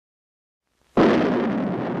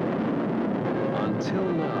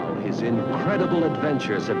Until now, his incredible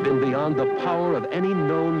adventures have been beyond the power of any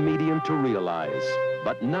known medium to realize.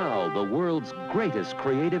 But now, the world's greatest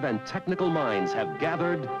creative and technical minds have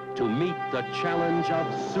gathered to meet the challenge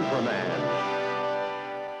of Superman.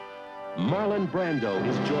 Marlon Brando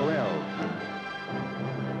is Jor-El.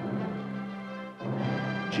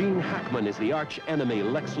 Gene Hackman is the arch-enemy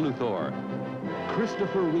Lex Luthor.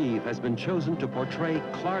 Christopher Reeve has been chosen to portray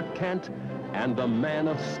Clark Kent and the Man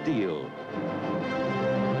of Steel.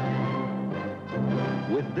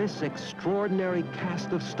 With this extraordinary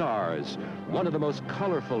cast of stars, one of the most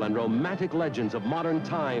colorful and romantic legends of modern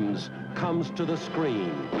times comes to the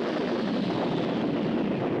screen.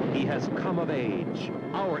 He has come of age,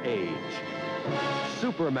 our age.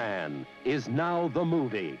 Superman is now the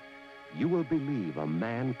movie. You will believe a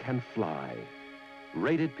man can fly.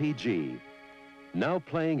 Rated PG. Now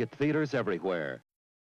playing at theaters everywhere.